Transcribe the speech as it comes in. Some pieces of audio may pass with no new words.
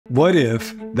What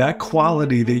if that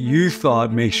quality that you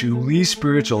thought makes you least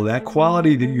spiritual, that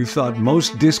quality that you thought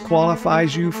most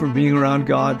disqualifies you from being around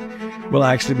God, will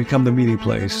actually become the meeting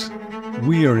place?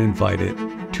 We are invited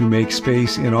to make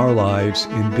space in our lives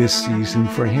in this season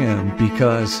for Him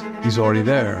because He's already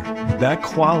there. That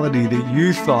quality that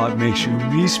you thought makes you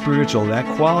least spiritual, that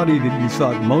quality that you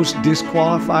thought most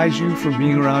disqualifies you from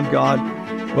being around God,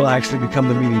 will actually become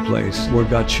the meeting place where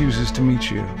God chooses to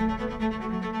meet you.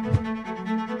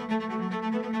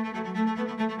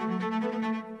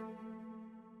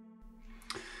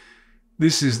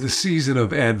 This is the season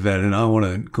of Advent, and I want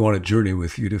to go on a journey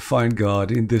with you to find God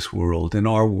in this world, in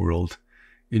our world,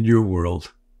 in your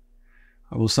world.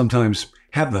 I will sometimes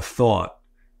have the thought,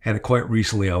 had it quite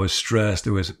recently, I was stressed,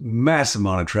 there was a massive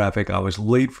amount of traffic, I was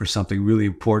late for something really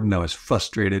important, I was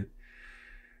frustrated.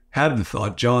 Had the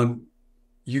thought, John,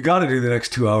 you got to do the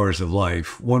next 2 hours of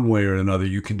life one way or another.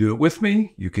 You can do it with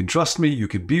me, you can trust me, you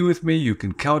can be with me, you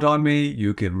can count on me,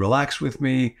 you can relax with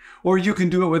me, or you can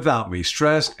do it without me.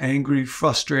 Stressed, angry,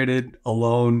 frustrated,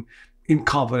 alone,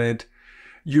 incompetent.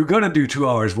 You're going to do 2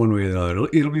 hours one way or another.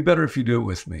 It'll be better if you do it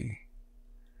with me.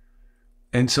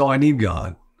 And so I need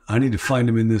God. I need to find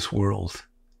Him in this world.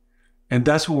 And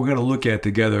that's what we're going to look at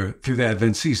together through the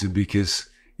Advent season, because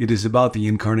it is about the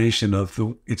incarnation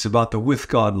it's about the with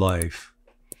God life.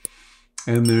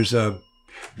 And there's a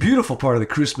beautiful part of the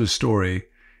Christmas story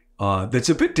that's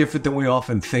a bit different than we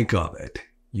often think of it.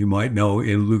 You might know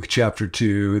in Luke chapter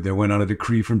 2, there went out a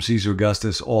decree from Caesar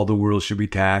Augustus, all the world should be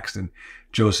taxed. And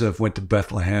Joseph went to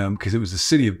Bethlehem because it was the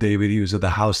city of David. He was of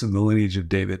the house and the lineage of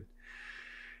David.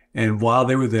 And while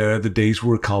they were there, the days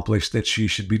were accomplished that she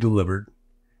should be delivered.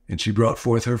 And she brought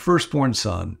forth her firstborn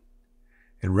son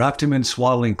and wrapped him in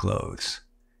swaddling clothes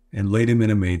and laid him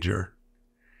in a manger.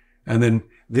 And then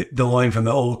the line from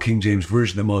the old King James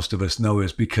Version that most of us know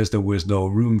is, because there was no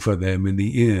room for them in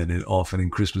the inn. And often in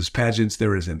Christmas pageants,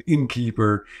 there is an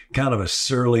innkeeper, kind of a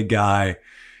surly guy.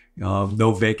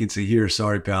 No vacancy here,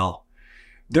 sorry, pal.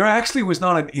 There actually was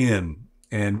not an inn,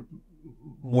 and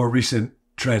more recent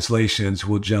translations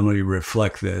will generally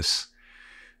reflect this.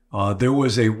 There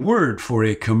was a word for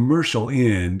a commercial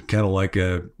inn, kind of like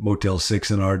a Motel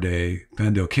 6 in our day,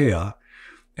 pandokia.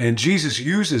 And Jesus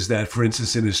uses that, for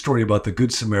instance, in his story about the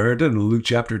Good Samaritan in Luke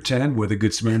chapter 10, where the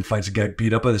Good Samaritan finds a guy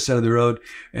beat up on the side of the road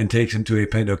and takes him to a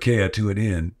pandokia, to an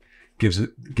inn, gives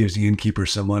the innkeeper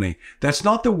some money. That's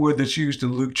not the word that's used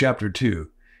in Luke chapter 2.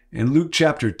 In Luke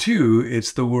chapter 2,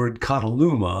 it's the word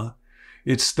kataluma.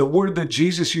 It's the word that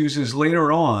Jesus uses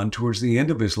later on towards the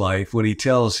end of his life when he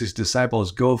tells his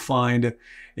disciples, go find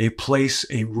a place,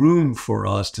 a room for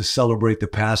us to celebrate the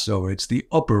Passover. It's the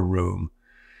upper room.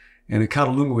 And a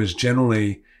kataluma was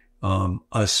generally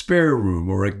a spare room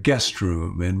or a guest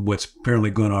room. And what's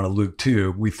apparently going on in Luke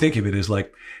 2, we think of it as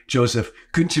like, Joseph,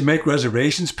 couldn't you make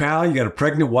reservations, pal? You got a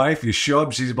pregnant wife, you show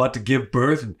up, she's about to give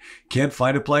birth and can't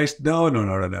find a place.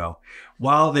 No.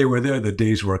 While they were there, the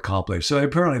days were accomplished. So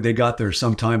apparently they got there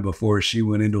sometime before she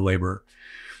went into labor.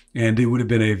 And it would have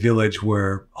been a village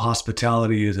where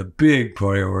hospitality is a big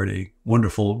priority.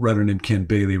 Wonderful writer named Ken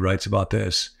Bailey writes about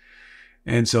this.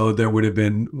 And so there would have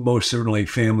been most certainly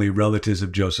family relatives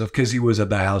of Joseph, because he was of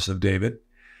the house of David,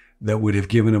 that would have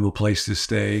given him a place to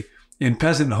stay. In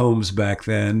peasant homes back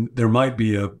then, there might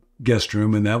be a guest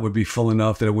room, and that would be full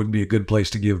enough that it wouldn't be a good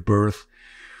place to give birth.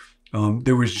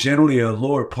 There was generally a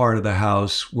lower part of the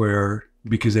house where,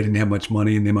 because they didn't have much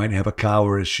money and they might have a cow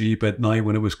or a sheep, at night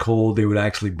when it was cold, they would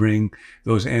actually bring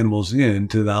those animals in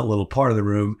to that little part of the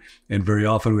room. And very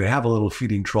often we'd have a little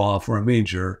feeding trough or a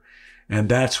manger. And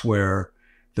that's where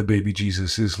the baby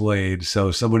Jesus is laid.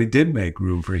 So somebody did make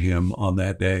room for him on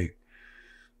that day.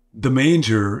 The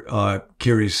manger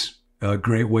carries a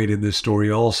great weight in this story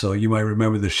also. You might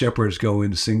remember the shepherds go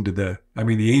in to sing to the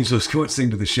angels go and sing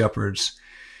to the shepherds.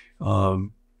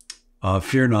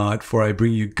 Fear not, for I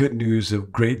bring you good news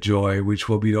of great joy, which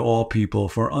will be to all people.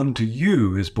 For unto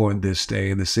you is born this day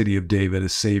in the city of David a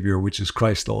Savior, which is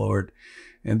Christ the Lord.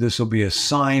 And this will be a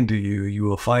sign to you. You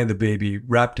will find the baby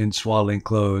wrapped in swaddling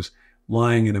clothes,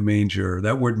 lying in a manger.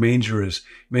 That word manger is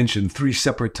mentioned 3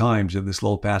 separate times in this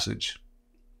little passage.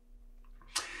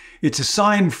 It's a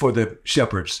sign for the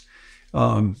shepherds.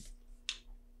 The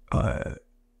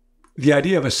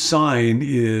idea of a sign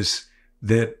is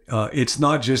that it's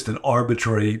not just an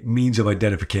arbitrary means of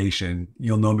identification.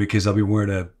 You'll know me because I'll be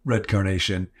wearing a red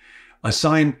carnation. A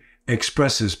sign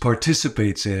expresses,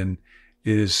 participates in,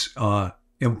 is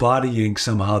embodying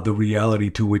somehow the reality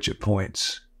to which it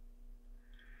points.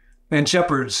 And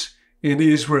shepherds in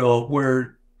Israel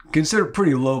were considered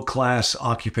pretty low-class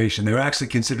occupation. They're actually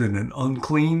considered an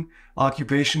unclean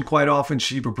occupation. Quite often,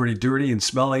 sheep are pretty dirty and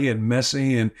smelly and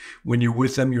messy, and when you're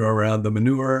with them, you're around the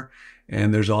manure,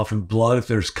 and there's often blood if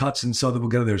there's cuts and so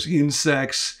that there's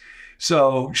insects.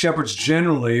 So shepherds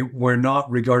generally were not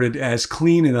regarded as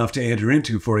clean enough to enter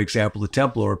into, for example, a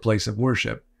temple or a place of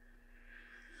worship.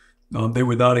 They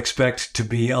would not expect to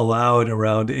be allowed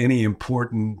around any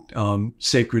important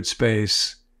sacred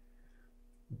space.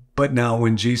 But now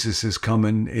when Jesus is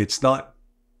coming, it's God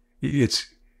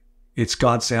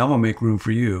saying, I'm going to make room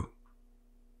for you.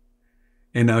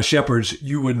 And now shepherds,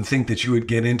 you wouldn't think that you would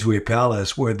get into a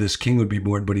palace where this king would be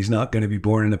born, but he's not going to be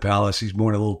born in a palace. He's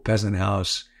born in a little peasant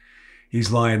house.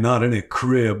 He's lying not in a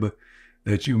crib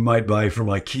that you might buy from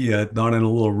IKEA, not in a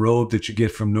little robe that you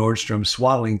get from Nordstrom,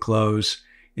 swaddling clothes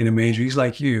in a manger. He's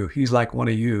like you. He's like one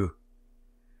of you.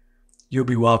 You'll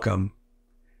be welcome.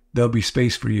 There'll be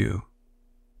space for you.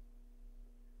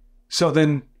 So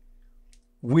then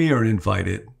we are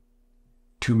invited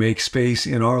to make space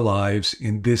in our lives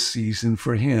in this season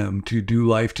for him, to do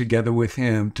life together with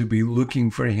him, to be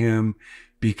looking for him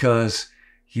because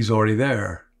he's already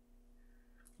there.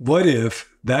 What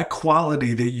if that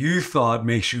quality that you thought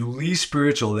makes you least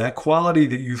spiritual, that quality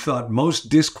that you thought most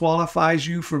disqualifies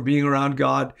you from being around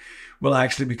God, will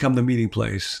actually become the meeting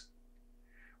place,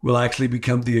 will actually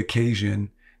become the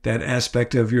occasion, that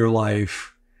aspect of your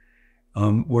life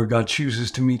where God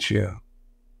chooses to meet you.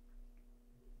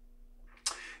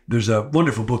 There's a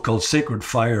wonderful book called Sacred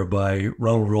Fire by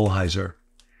Ronald Rolheiser,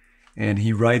 and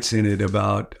he writes in it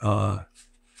about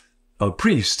a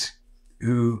priest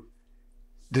who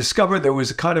discovered there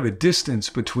was a kind of a distance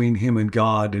between him and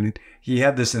God. And he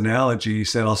had this analogy. He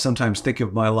said, I'll sometimes think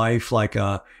of my life like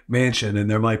a mansion, and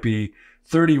there might be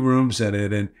 30 rooms in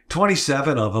it, and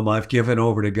 27 of them I've given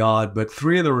over to God. But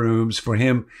 3 of the rooms, for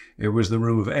him, it was the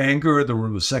room of anger, the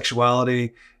room of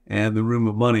sexuality, and the room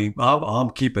of money. I'm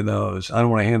keeping those. I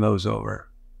don't want to hand those over.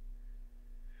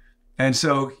 And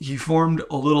so he formed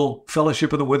a little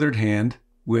fellowship of the withered hand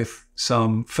with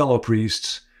some fellow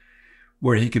priests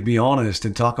where he could be honest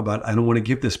and talk about, I don't want to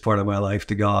give this part of my life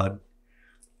to God.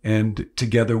 And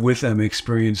together with them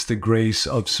experience the grace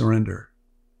of surrender.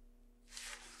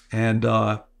 And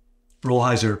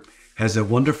Rolheiser has a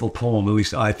wonderful poem, at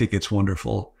least I think it's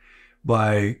wonderful,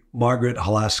 by Margaret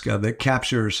Halaska that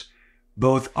captures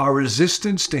both our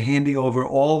resistance to handing over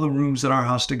all the rooms in our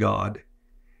house to God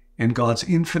and God's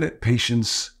infinite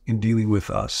patience in dealing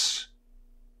with us.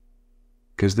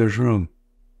 Because there's room.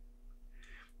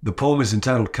 The poem is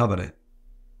entitled Covenant.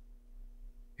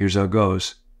 Here's how it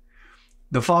goes.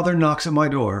 The Father knocks at my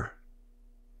door,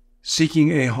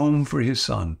 seeking a home for his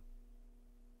son.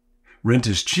 Rent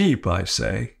is cheap, I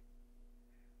say.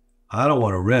 I don't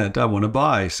want to rent, I want to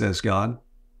buy, says God.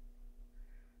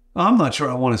 I'm not sure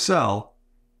I want to sell,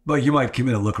 but you might come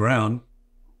in and look around.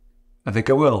 I think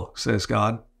I will, says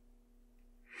God.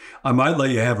 I might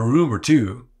let you have a room or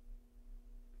 2.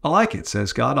 I like it,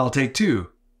 says God. I'll take 2.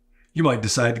 You might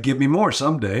decide to give me more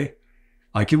someday.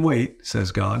 I can wait,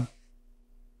 says God.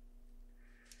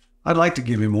 I'd like to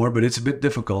give you more, but it's a bit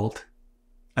difficult.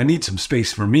 I need some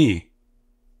space for me.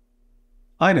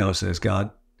 I know, says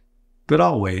God, but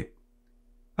I'll wait.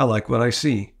 I like what I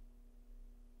see.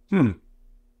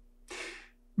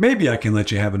 Maybe I can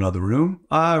let you have another room.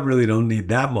 I really don't need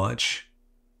that much.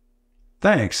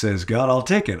 Thanks, says God. I'll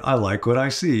take it. I like what I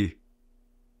see.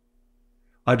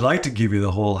 I'd like to give you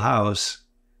the whole house,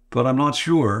 but I'm not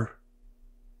sure.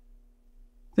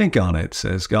 Think on it,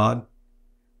 says God.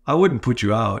 I wouldn't put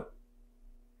you out.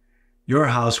 Your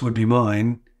house would be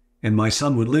mine, and my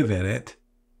son would live in it.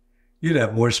 You'd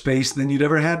have more space than you'd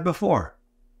ever had before.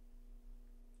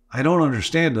 I don't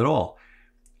understand at all.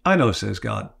 I know, says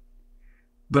God.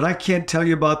 But I can't tell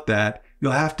you about that.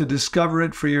 You'll have to discover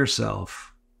it for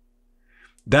yourself.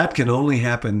 That can only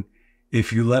happen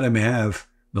if you let him have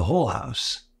the whole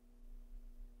house.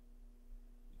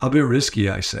 A bit risky,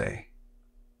 I say.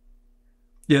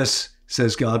 Yes,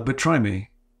 says God, but try me.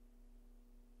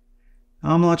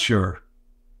 I'm not sure.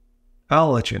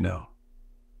 I'll let you know.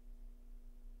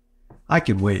 I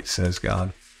can wait, says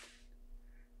God.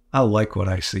 I like what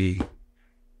I see.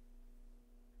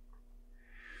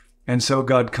 And so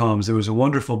God comes. There was a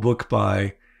wonderful book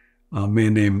by a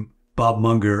man named Bob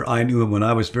Munger. I knew him when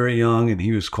I was very young, and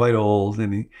he was quite old.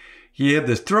 And he had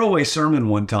this throwaway sermon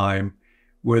one time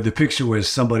where the picture was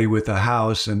somebody with a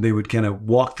house, and they would kind of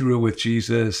walk through it with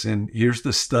Jesus. And here's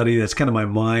the study. That's kind of my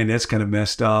mind. That's kind of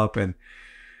messed up. And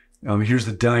here's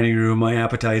the dining room. My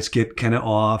appetites get kind of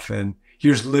off. And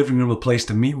here's the living room, a place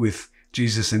to meet with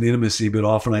Jesus in intimacy, but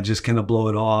often I just kind of blow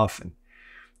it off.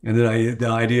 And then the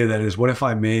idea that is, what if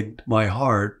I made my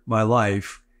heart, my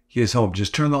life, his home?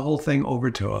 Just turn the whole thing over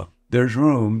to him. There's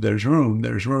room, there's room,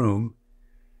 there's room.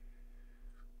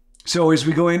 So as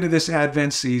we go into this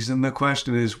Advent season, the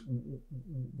question is,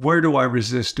 where do I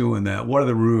resist doing that? What are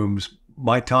the rooms?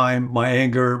 My time, my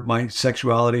anger, my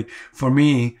sexuality. For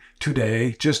me,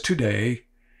 today, just today,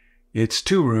 it's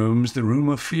 2 rooms, the room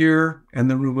of fear and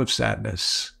the room of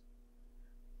sadness.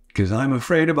 Because I'm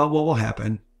afraid about what will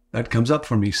happen. That comes up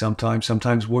for me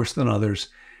sometimes worse than others.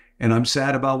 And I'm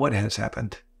sad about what has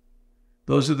happened.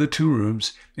 Those are the 2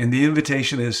 rooms. And the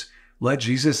invitation is, let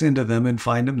Jesus into them and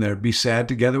find him there. Be sad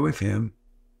together with him.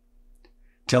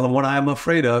 Tell him what I am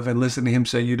afraid of and listen to him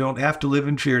say, you don't have to live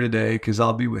in fear today because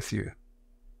I'll be with you.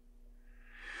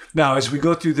 Now, as we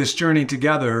go through this journey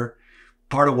together,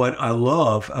 part of what I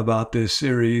love about this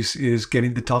series is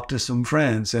getting to talk to some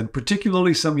friends, and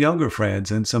particularly some younger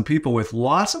friends and some people with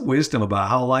lots of wisdom about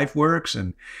how life works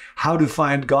and how to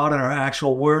find God in our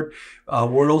actual world.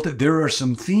 There are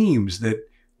some themes that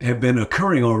have been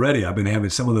occurring already. I've been having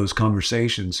some of those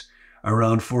conversations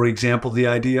around, for example, the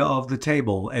idea of the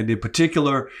table, and in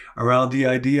particular around the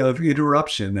idea of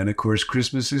interruption. And of course,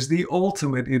 Christmas is the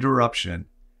ultimate interruption.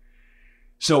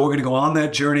 So we're going to go on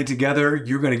that journey together.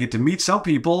 You're going to get to meet some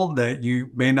people that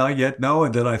you may not yet know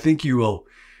and that I think you will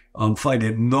find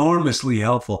enormously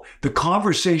helpful. The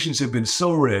conversations have been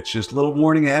so rich. Just a little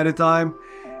warning ahead of time.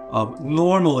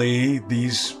 Normally,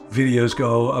 these videos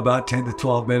go about 10 to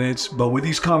 12 minutes, but with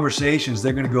these conversations,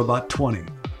 they're going to go about 20.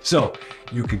 So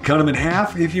you can cut them in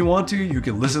half if you want to. You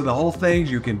can listen to the whole thing.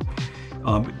 You can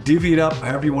divvy it up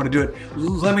however you want to do it.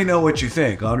 Let me know what you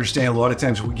think. I understand a lot of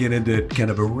times we get into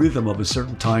kind of a rhythm of a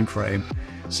certain time frame.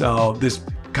 So this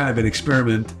kind of an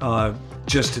experiment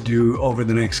just to do over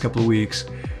the next couple of weeks.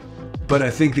 But I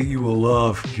think that you will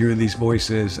love hearing these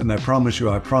voices, and I promise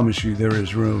you there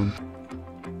is room.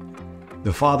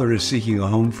 The Father is seeking a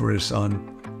home for his Son.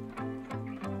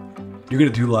 You're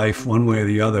going to do life one way or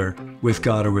the other, with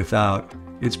God or without.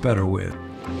 It's better with.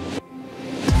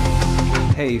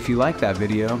 Hey, if you like that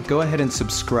video, go ahead and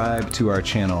subscribe to our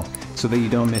channel so that you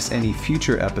don't miss any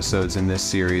future episodes in this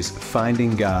series,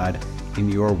 Finding God in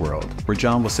Your World, where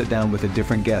John will sit down with a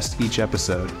different guest each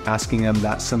episode, asking them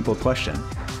that simple question: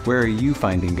 where are you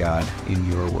finding God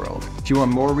in your world? If you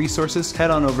want more resources, head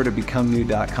on over to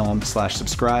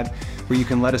becomenew.com/subscribe, where you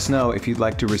can let us know if you'd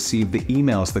like to receive the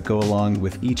emails that go along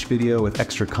with each video with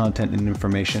extra content and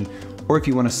information, or if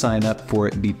you want to sign up for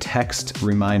the text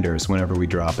reminders whenever we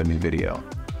drop a new video.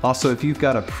 Also, if you've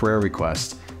got a prayer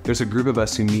request, there's a group of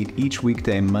us who meet each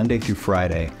weekday, Monday through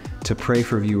Friday, to pray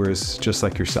for viewers just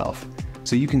like yourself.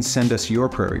 So you can send us your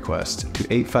prayer request to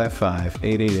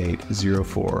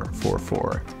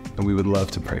 855-888-0444, and we would love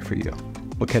to pray for you.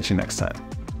 We'll catch you next time.